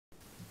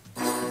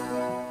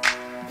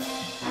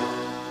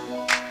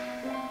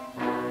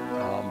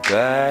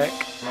back.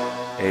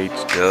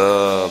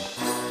 H-Dub.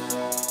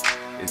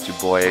 It's your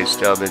boy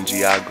H-Dub in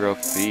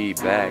Geography,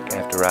 back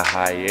after a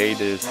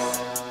hiatus.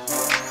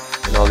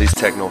 And all these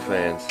techno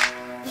fans,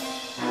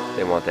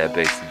 they want that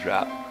bass to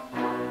drop.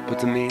 But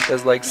to me,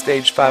 that's like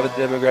stage 5 of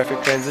the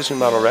demographic transition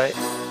model, right?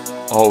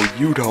 Oh,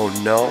 you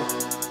don't know?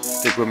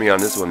 Stick with me on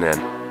this one then.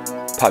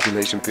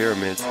 Population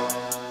pyramids.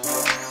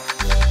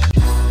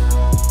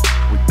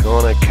 We're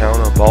gonna count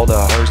up all the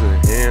hers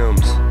and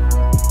hims,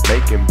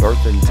 making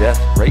birth and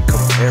death rate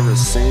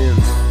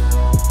comparisons,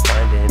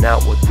 finding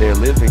out what their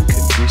living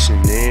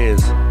condition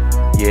is.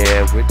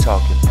 Yeah, we're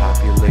talking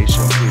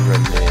population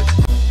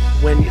pyramids.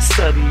 When you're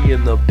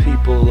studying the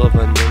people of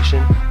a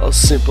nation, a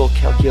simple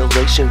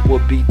calculation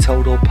would be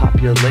total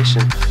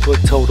population.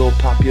 But total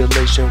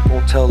population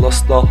won't tell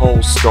us the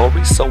whole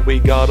story, so we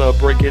gotta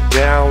break it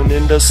down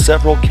into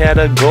several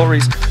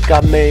categories.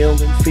 Got male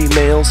and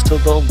females to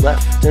the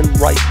left and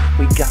right.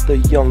 We got the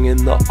young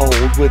and the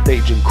old, with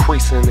age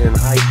increasing in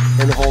height,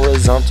 and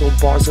horizontal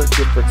bars of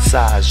different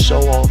size show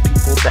all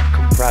people that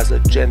comprise a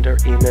gender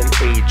in an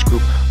age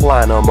group.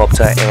 Line them up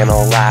to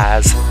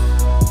analyze.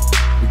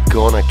 We're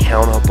gonna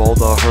count up all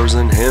the hers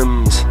and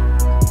hims,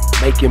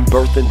 making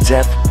birth and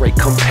death rate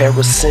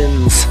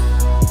comparisons,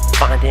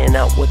 finding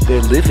out what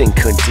their living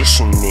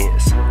condition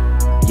is.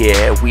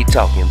 Yeah, we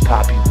talking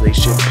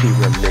population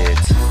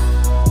pyramids.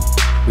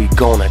 We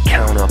gonna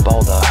count up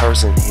all the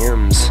hers and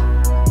hims,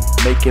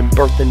 making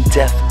birth and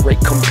death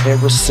rate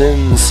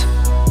comparisons,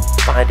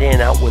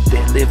 finding out what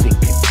their living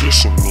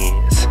condition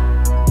is.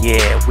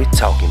 Yeah, we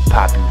talking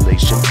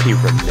population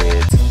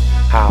pyramids.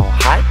 How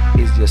high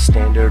is your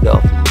standard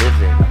of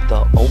living?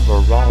 The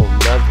overall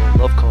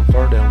level of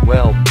comfort and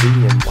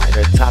well-being. Wide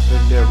atop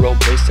and narrow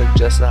base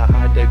suggests a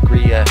high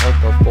degree of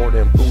health,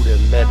 affording food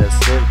and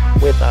medicine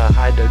with a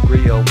high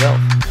degree of wealth.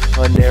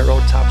 A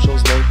narrow top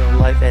shows length of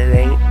life, it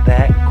ain't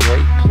that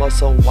great.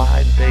 Plus a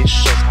wide base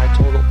shows high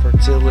total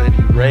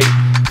fertility rate.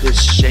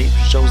 This shape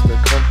shows the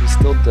country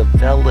still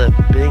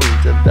developing.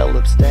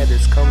 Developed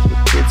status comes with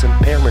kids and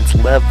parents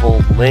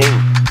leveling.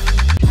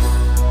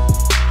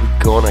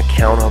 Gonna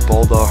count up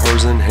all the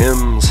hers and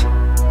hims,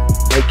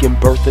 making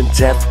birth and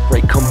death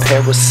rate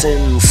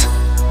comparisons,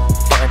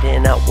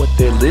 finding out what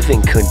their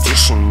living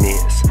condition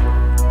is.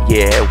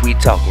 Yeah, we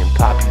talking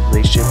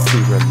population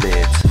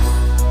pyramids.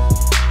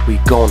 We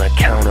gonna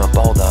count up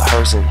all the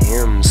hers and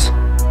hims,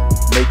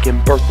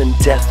 making birth and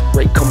death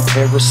rate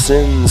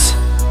comparisons,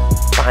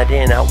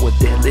 finding out what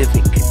their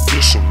living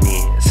condition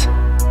is.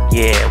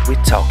 Yeah, we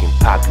talking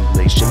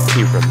population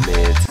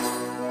pyramids.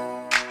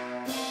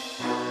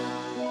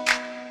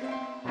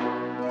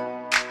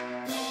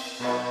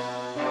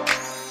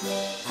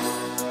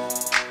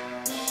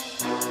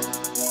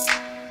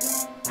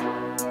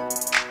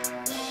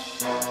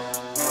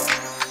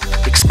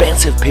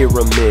 Expansive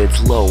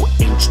pyramids, low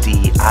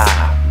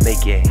HDI.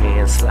 Make your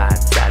hands slide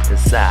side to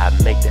side.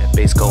 Make that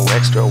base go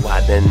extra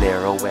wide, then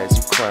narrow as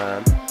you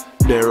climb.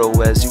 Narrow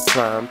as you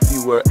climb,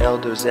 fewer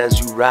elders as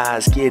you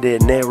rise. Get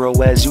it narrow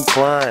as you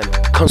climb.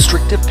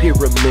 Constrictive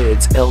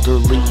pyramids,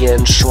 elderly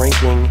and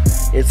shrinking.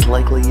 It's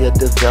likely a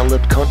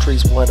developed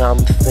country's what I'm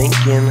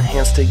thinking.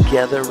 Hands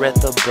together at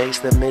the base,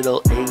 the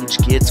middle age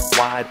gets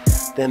wide.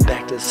 Then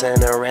back to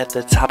center at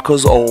the top,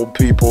 cause old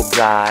people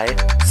die.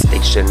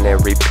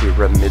 Stationary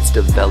pyramids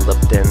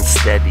developed and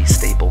steady.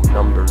 Stable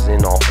numbers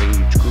in all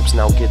age groups.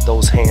 Now get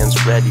those hands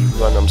ready,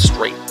 run them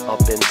straight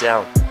up and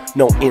down.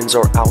 No ins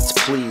or outs,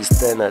 please.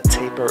 Then a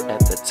taper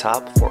at the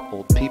top for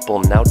old people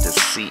now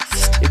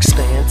deceased.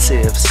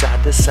 Expansive,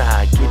 side to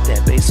side. Get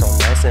that base on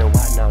nice and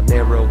wide. Now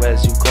narrow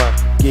as you climb.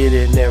 Get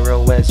it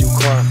narrow as you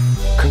climb.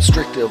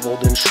 Constrictive,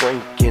 old and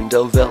shrinking.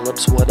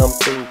 Develops what I'm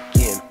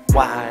thinking.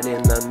 Wide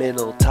in the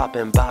middle, top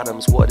and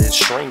bottom's what is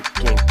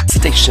shrinking.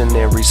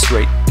 Stationary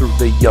straight through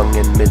the young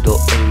and middle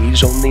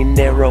age. Only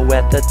narrow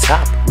at the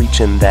top,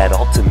 reaching that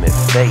ultimate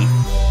fate.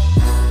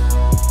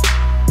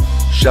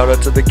 Shout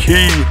out to the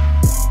key.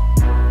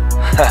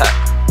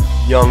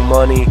 Young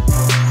money.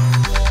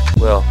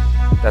 Well,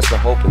 that's the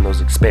hope in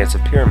those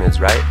expansive pyramids,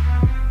 right?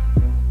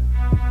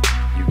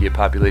 You get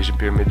population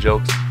pyramid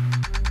jokes?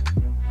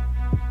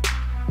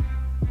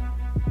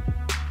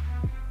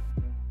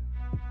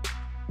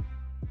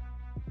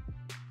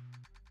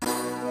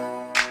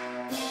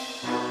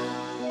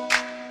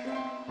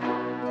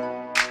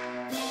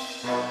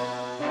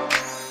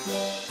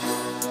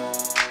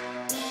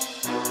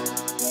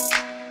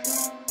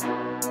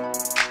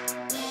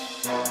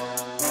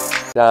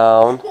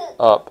 Down,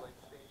 up,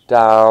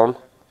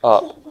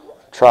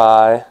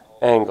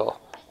 triangle,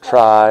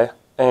 down,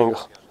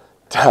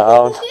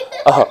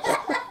 up,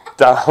 down,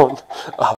 up.